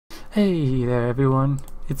Hey there everyone,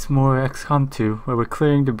 it's more XCOM 2 where we're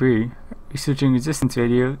clearing debris, researching resistance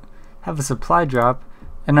radio, have a supply drop,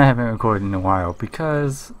 and I haven't recorded in a while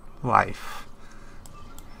because life.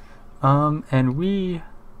 And we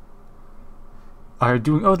are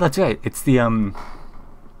doing, oh that's right, it's the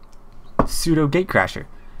pseudo gatecrasher.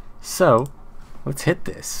 So, let's hit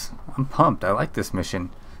this. I'm pumped, I like this mission,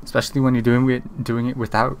 especially when you're doing it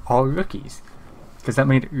without all rookies, because that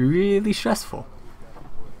made it really stressful.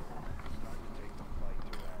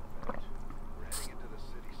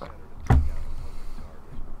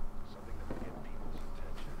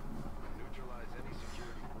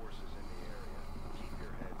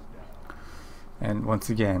 And once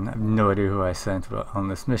again, I have no idea who I sent on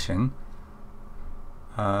this mission.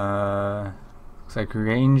 Looks like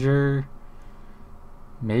Ranger,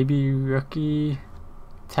 maybe Rookie,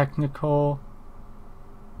 Technical.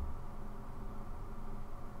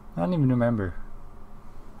 I don't even remember.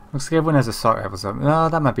 Looks like everyone has assault rifles up. No,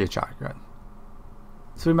 that might be a shotgun.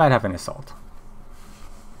 So we might have an assault.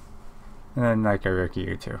 And then like a rookie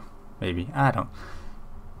or two. Maybe. I don't.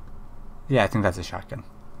 Yeah, I think that's a shotgun.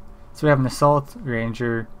 So we have an assault,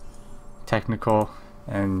 ranger, technical,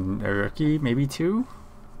 and a rookie, maybe two?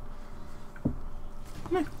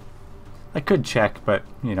 I could check, but,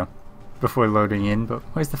 you know, before loading in, but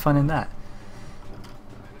where's the fun in that?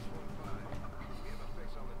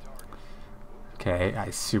 Okay, I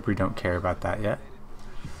super don't care about that yet.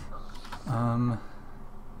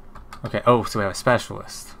 Okay, oh, so we have a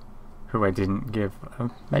specialist, who I didn't give a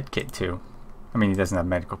medkit to. I mean, he doesn't have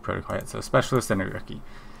medical protocol yet, so a specialist and a rookie.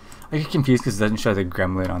 I get confused because it doesn't show the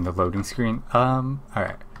gremlin on the loading screen.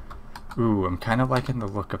 Alright. Ooh, I'm kind of liking the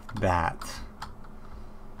look of that.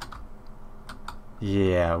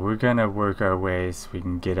 Yeah, we're gonna work our way so we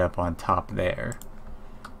can get up on top there.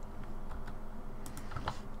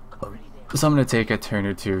 So I'm gonna take a turn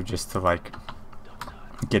or two just to like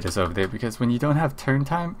get us over there, because when you don't have turn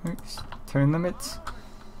limits,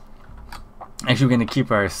 actually we're gonna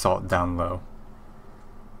keep our assault down low.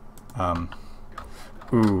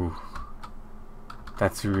 Ooh,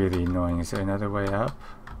 that's really annoying. Is there another way up?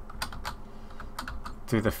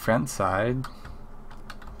 Through the front side?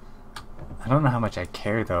 I don't know how much I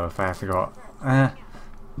care though if I have to go.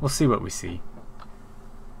 We'll see what we see.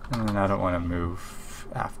 And I don't want to move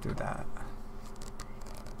after that.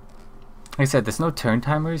 Like I said, there's no turn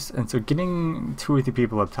timers, and so getting 2 or 3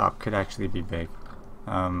 people up top could actually be big.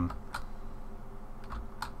 Oh,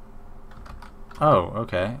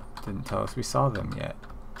 okay. Didn't tell us we saw them yet.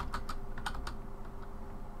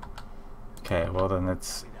 Okay, well then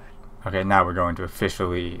let's... Okay, now we're going to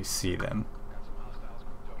officially see them.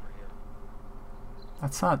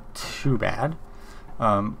 That's not too bad.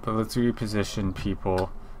 But let's reposition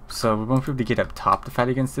people. So we won't be able to get up top to fight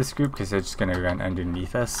against this group because they're just going to run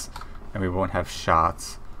underneath us and we won't have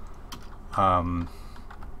shots. But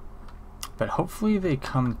hopefully they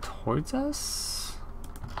come towards us.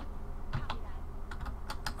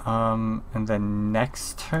 And then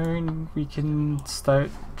next turn we can start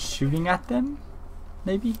shooting at them,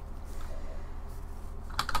 maybe?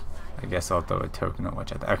 I guess I'll throw a token on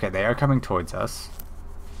watch at that. Okay, they are coming towards us.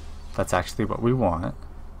 That's actually what we want.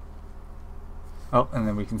 Oh, and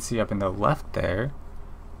then we can see up in the left there.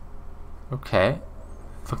 Okay.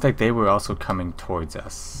 Looked like they were also coming towards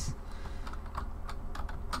us.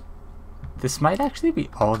 This might actually be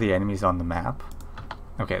all the enemies on the map.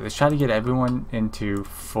 Okay, let's try to get everyone into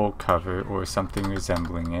full cover or something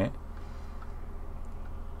resembling it.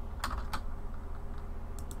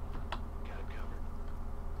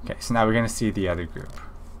 Okay, so now we're going to see the other group.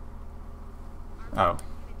 Oh.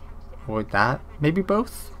 Or that? Maybe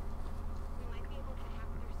both?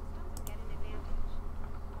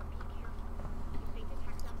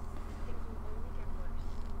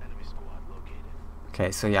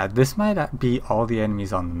 Okay, so yeah, this might be all the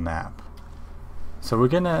enemies on the map. So we're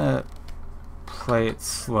gonna play it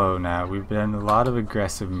slow now. We've done a lot of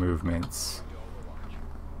aggressive movements.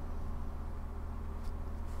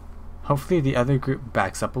 Hopefully the other group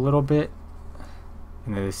backs up a little bit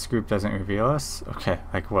and this group doesn't reveal us. Okay,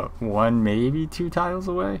 like what, 1 maybe 2 tiles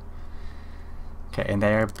away? Okay, and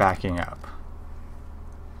they are backing up.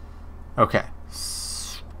 Okay.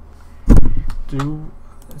 So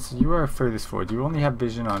you are furthest forward. You only have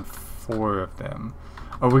vision on 4 of them.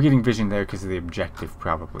 Oh, we're getting vision there because of the objective,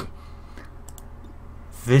 probably.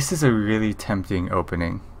 This is a really tempting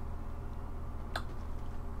opening.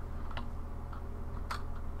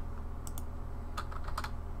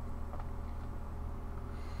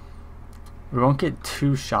 We won't get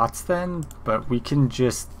 2 shots then, but we can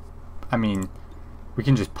just... I mean, we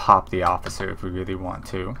can just pop the officer if we really want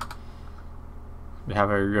to. We have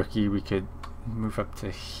our rookie. We could move up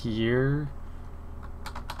to here.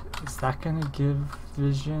 Is that gonna give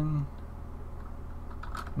vision?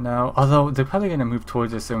 No, although they're probably gonna move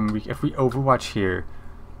towards us, and if we overwatch here,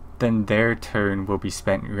 then their turn will be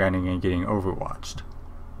spent running and getting overwatched.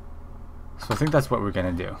 So I think that's what we're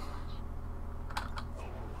gonna do.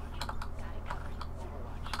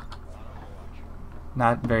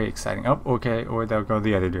 Not very exciting. Oh, okay, or they'll go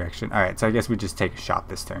the other direction. Alright, so I guess we just take a shot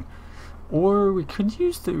this turn. Or we could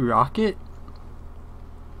use the rocket.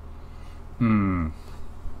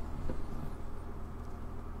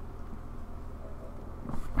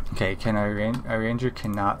 Okay, can our ranger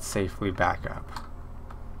cannot safely back up.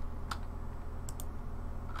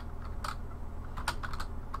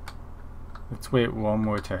 Let's wait one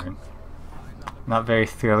more turn. Not very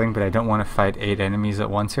thrilling, but I don't want to fight 8 enemies at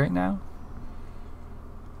once right now.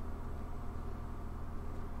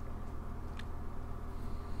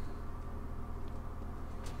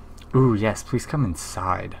 Ooh, yes, please come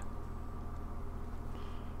inside.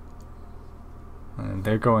 And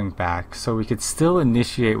they're going back, so we could still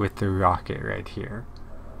initiate with the rocket right here.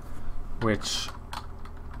 Which,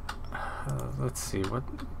 let's see, what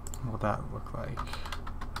will that look like?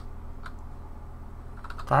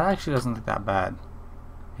 That actually doesn't look that bad.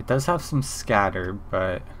 It does have some scatter,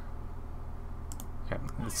 but... Okay,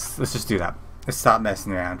 let's just do that. Let's stop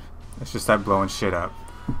messing around. Let's just start blowing shit up.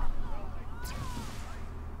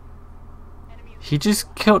 He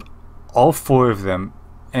just killed all 4 of them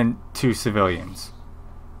and 2 civilians.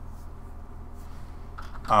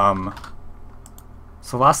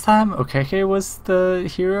 So last time Okeke was the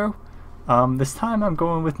hero. This time I'm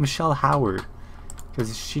going with Michelle Howard,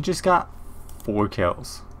 because she just got 4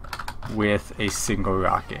 kills with a single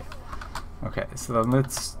rocket. Okay, so then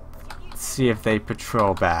let's see if they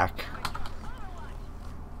patrol back.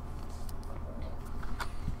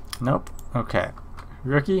 Nope. Okay.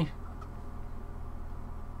 Rookie,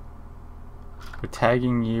 we're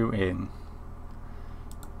tagging you in.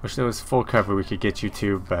 Wish there was full cover we could get you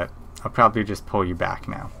to, but I'll probably just pull you back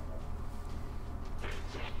now.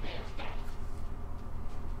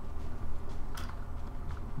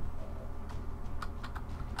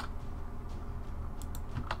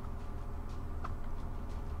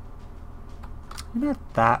 We're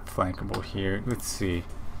not that flankable here. Let's see.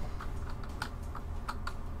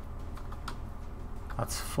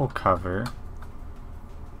 That's full cover.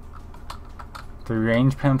 The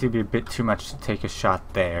range penalty would be a bit too much to take a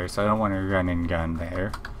shot there, so I don't want to run and gun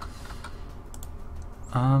there.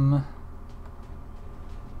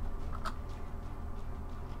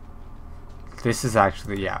 This is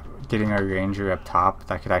actually, yeah, getting our ranger up top,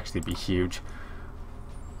 that could actually be huge.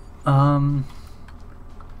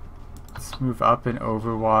 Let's move up in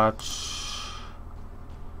Overwatch.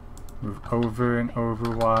 Move over in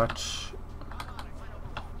Overwatch.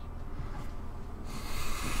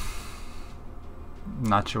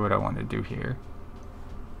 Not sure what I want to do here.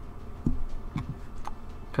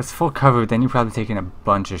 Because full cover, then you're probably taking a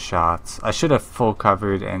bunch of shots. I should have full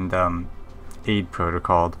covered and aid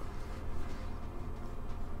protocoled.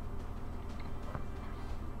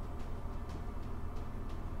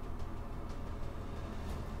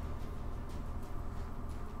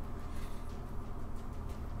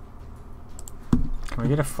 Can we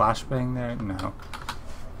get a flashbang there? No.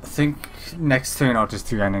 I think next turn I'll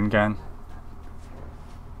just run and gun.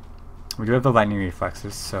 We do have the lightning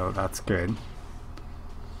reflexes, so that's good.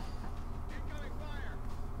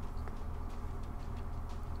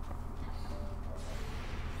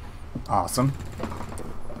 Awesome.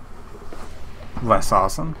 Less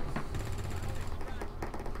awesome.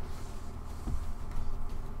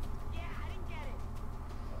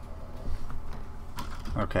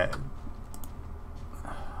 Okay.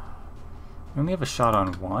 We only have a shot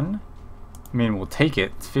on 1? I mean, we'll take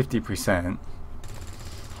it. It's 50%.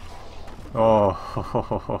 Oh, ho, ho,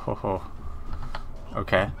 ho, ho, ho, ho.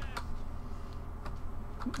 Okay.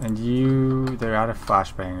 And they're out of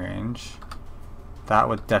flashbang range. That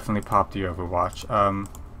would definitely pop the Overwatch.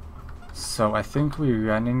 So I think we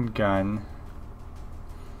run and gun.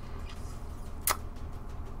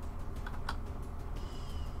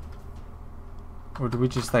 Or do we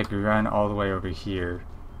just like run all the way over here?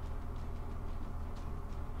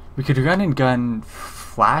 We could run and gun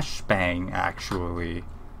flashbang actually,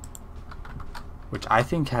 which I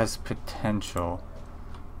think has potential.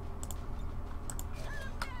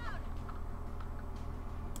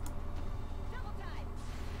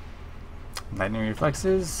 Lightning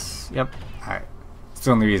reflexes? Yep. Alright. It's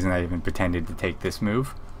the only reason I even pretended to take this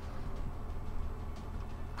move.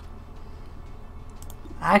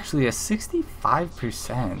 Actually, a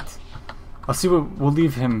 65%. I'll see what we'll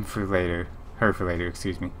leave him for later. Perforator,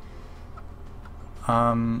 excuse me.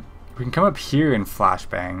 We can come up here and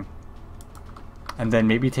flashbang. And then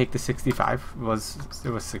maybe take the 65. It was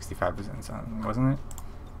 65%, wasn't it?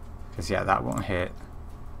 Because yeah, that won't hit.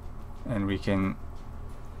 And we can...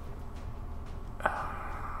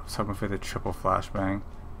 I was hoping for the triple flashbang.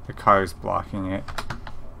 The car is blocking it.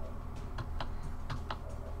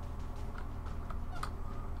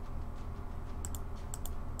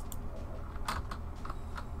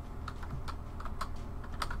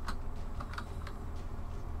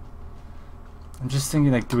 I'm just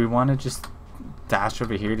thinking, like, do we want to just dash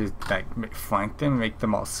over here to like flank them, make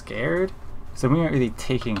them all scared? So we aren't really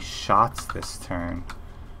taking shots this turn.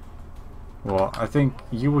 Well, I think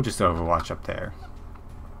you will just overwatch up there.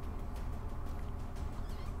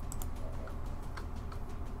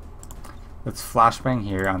 Let's flashbang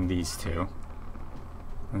here on these two.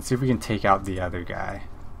 And see if we can take out the other guy.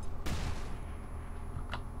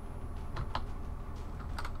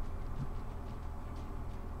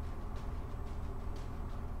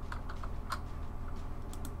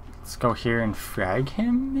 Let's go here and frag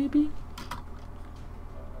him, maybe?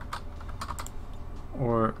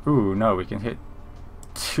 Or, ooh, no, we can hit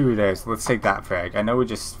two there, so let's take that frag. I know we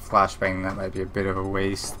just flashbang, that might be a bit of a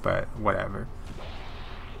waste, but whatever.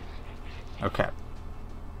 Okay.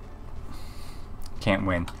 Can't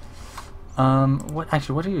win. What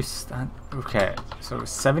are your okay, so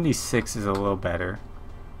 76 is a little better.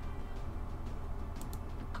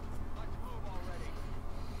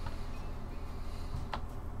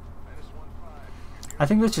 I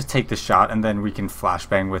think let's just take the shot and then we can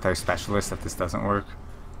flashbang with our specialist if this doesn't work.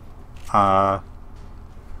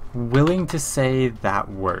 Willing to say that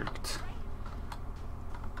worked.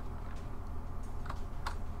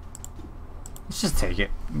 Let's just take it.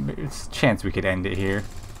 It's a chance we could end it here.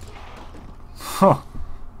 Huh.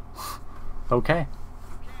 Okay.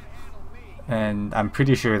 And I'm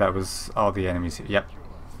pretty sure that was all the enemies here. Yep.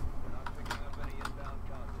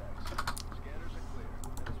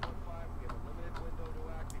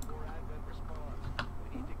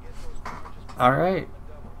 Alright.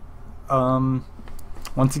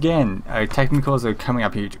 Once again, our technicals are coming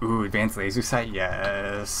up here. Ooh, advanced laser sight,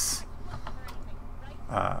 yes.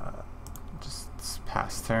 Just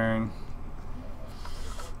pass turn.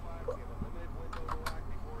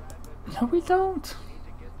 No, we don't.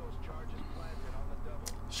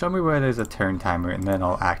 Show me where there's a turn timer and then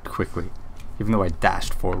I'll act quickly. Even though I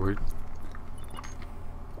dashed forward.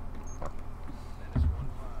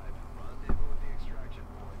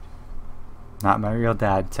 Not my real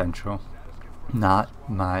dad, Central. Not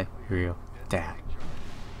my real dad.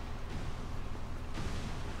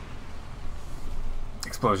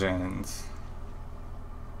 Explosions.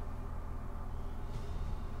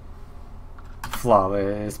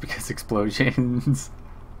 Flawless because explosions.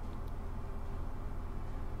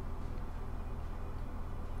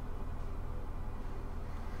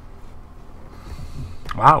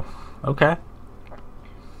 Wow. Okay.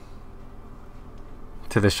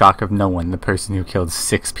 To the shock of no one, the person who killed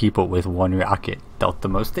 6 people with 1 rocket dealt the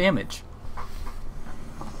most damage.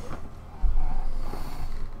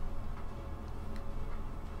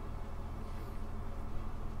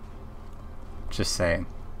 Just saying.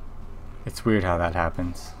 It's weird how that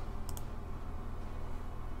happens.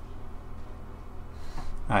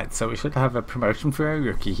 Alright, so we should have a promotion for our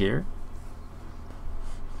rookie here.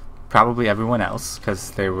 Probably everyone else,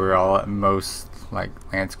 because they were all at most like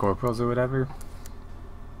Lance Corporals or whatever.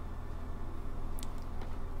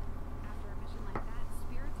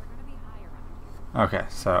 Okay,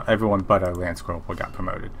 so everyone but our Lance Corporal got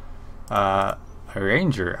promoted. A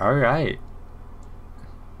Ranger, alright.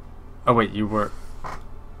 Oh wait, you were...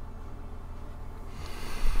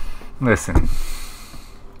 Listen,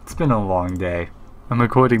 it's been a long day. I'm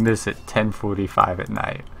recording this at 10:45 at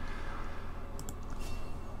night.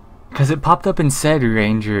 Because it popped up and said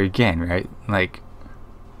Ranger again, right? Like...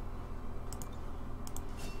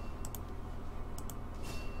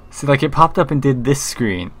 See, like it popped up and did this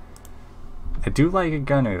screen. I do like a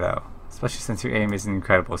gunner though, especially since your aim isn't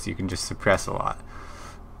incredible, so you can just suppress a lot.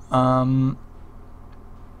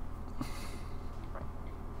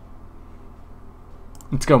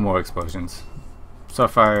 Let's go more explosions. So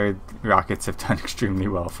far, rockets have done extremely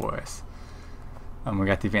well for us. We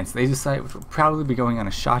got the advanced laser sight, which will probably be going on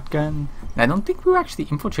a shotgun. And I don't think we're actually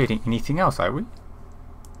infiltrating anything else, are we?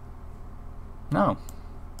 No.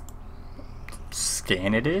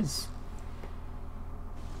 Scan it is.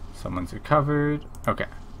 Someone's recovered. Okay.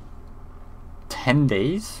 10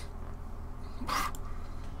 days?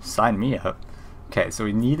 Sign me up. Okay, so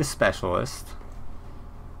we need a specialist.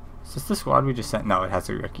 Is this the squad we just sent? No, it has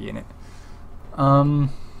a rookie in it.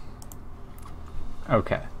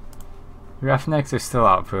 Okay. Roughnecks are still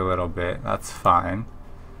out for a little bit. That's fine.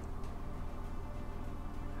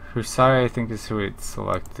 Husari, I think, is who it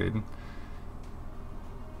selected.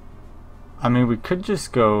 I mean, we could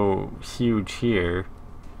just go huge here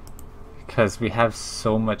because we have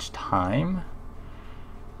so much time.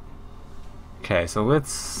 Okay, so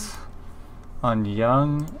let's on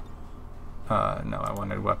young. No, I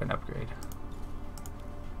wanted weapon upgrade.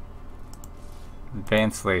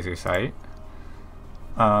 Advanced laser sight.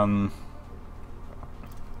 2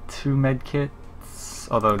 medkits,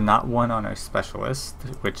 although not one on our specialist,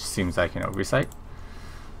 which seems like an oversight.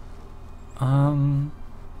 I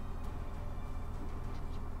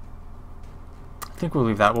think we'll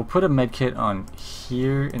leave that. We'll put a medkit on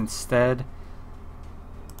here instead.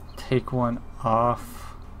 Take one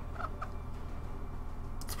off.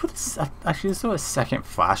 Let's put actually, let's do a second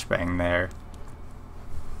flashbang there.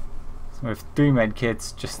 So we have 3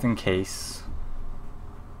 medkits just in case.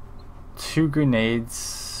 2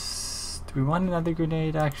 grenades. Do we want another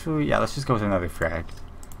grenade actually? Yeah, let's just go with another frag.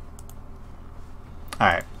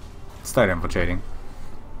 Alright, start infiltrating.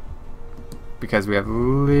 Because we have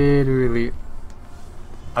literally,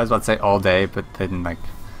 I was about to say all day, but then like,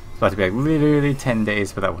 it's about to be like literally 10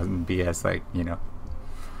 days, but that wouldn't be as like, you know.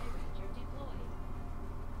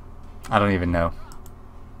 I don't even know.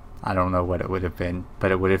 I don't know what it would have been,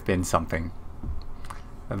 but it would have been something.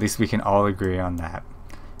 At least we can all agree on that.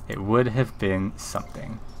 It would have been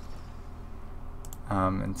something.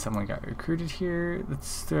 And someone got recruited here.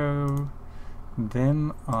 Let's throw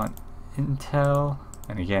them on Intel.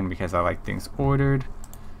 And again, because I like things ordered.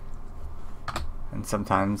 And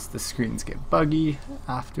sometimes the screens get buggy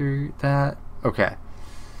after that. Okay.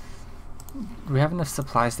 Do we have enough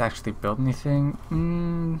supplies to actually build anything?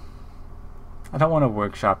 I don't want to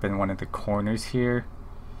workshop in one of the corners here.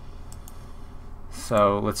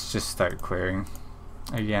 So let's just start clearing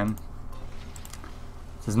again.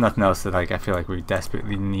 There's nothing else that like I feel like we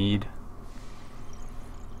desperately need.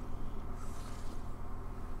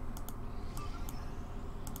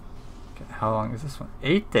 Okay, how long is this one?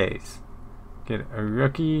 8 days. Get a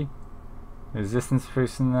rookie, resistance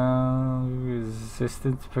personnel.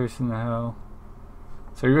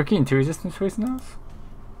 So rookie and 2 resistance personnel?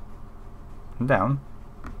 I'm down.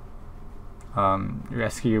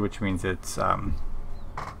 Rescue, which means it's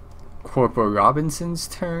Corporal Robinson's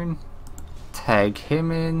turn. Tag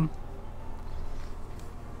him in.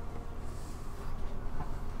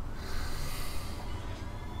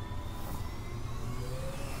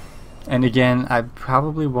 And again, I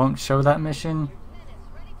probably won't show that mission.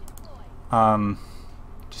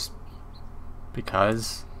 Just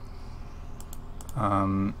because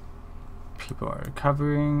people are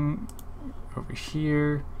recovering over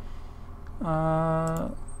here.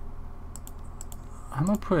 I'm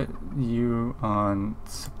gonna put you on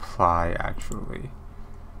supply actually.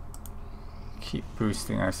 Keep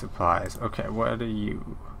boosting our supplies. Okay, what are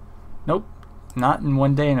you? Nope, not in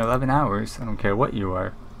 1 day and 11 hours. I don't care what you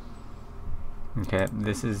are. Okay,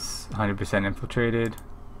 this is 100% infiltrated.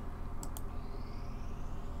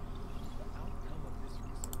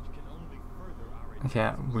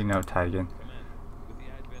 Yeah, we know Tigan.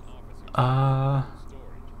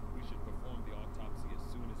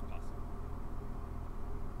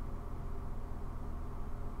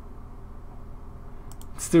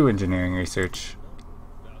 Let's do engineering research.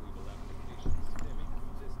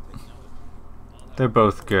 They're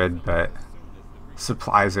both good, but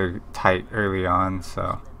supplies are tight early on,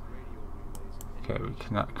 so. Okay, we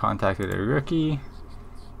contacted a rookie.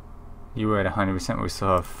 You were at 100%, we still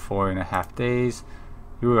have 4.5 days.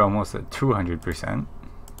 You were almost at 200%,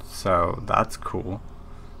 so that's cool.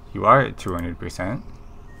 You are at 200%.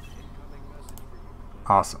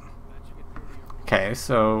 Awesome. Okay,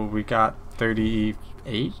 so we got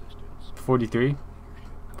 38, 43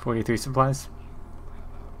 supplies.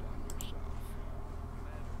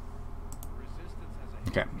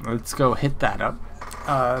 Okay, let's go hit that up.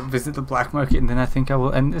 Visit the black market, and then I think I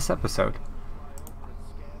will end this episode.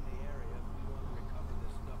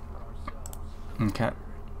 Okay.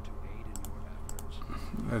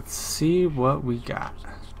 Let's see what we got.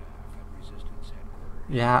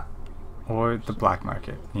 Yeah, or the black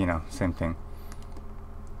market, you know, same thing.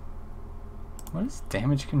 What does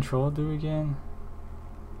damage control do again?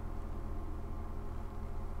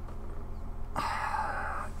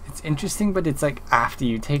 It's interesting, but it's like after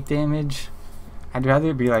you take damage. I'd rather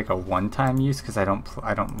it be like a one-time use because I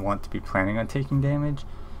don't want to be planning on taking damage.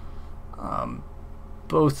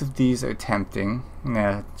 Both of these are tempting.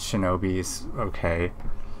 Nah, Shinobi is okay.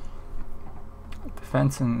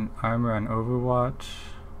 Defense and armor on Overwatch.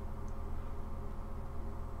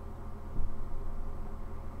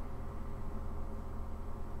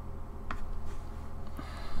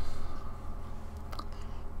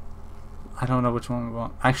 I don't know which one we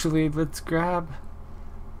want. Actually, let's grab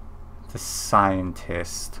the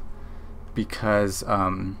scientist, because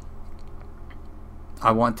I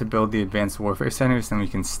want to build the advanced warfare center, so then we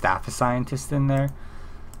can staff a scientist in there.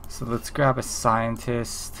 So let's grab a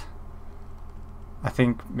scientist, I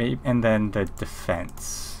think, maybe, and then the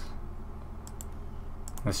defense.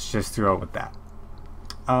 Let's just roll with that.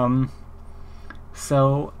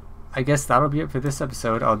 So I guess that'll be it for this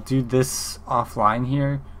episode. I'll do this offline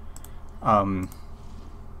here, and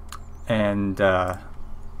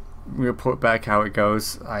report back how it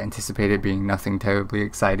goes. I anticipate it being nothing terribly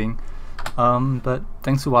exciting. But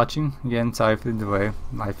thanks for watching. Again, sorry for the delay.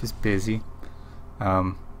 Life is busy.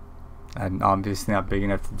 I'm obviously not big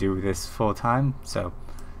enough to do this full time, so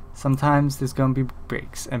sometimes there's gonna be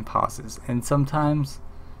breaks and pauses, and sometimes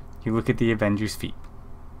you look at the Avengers feet.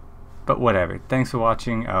 But whatever. Thanks for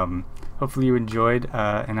watching. Hopefully you enjoyed,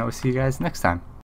 and I will see you guys next time.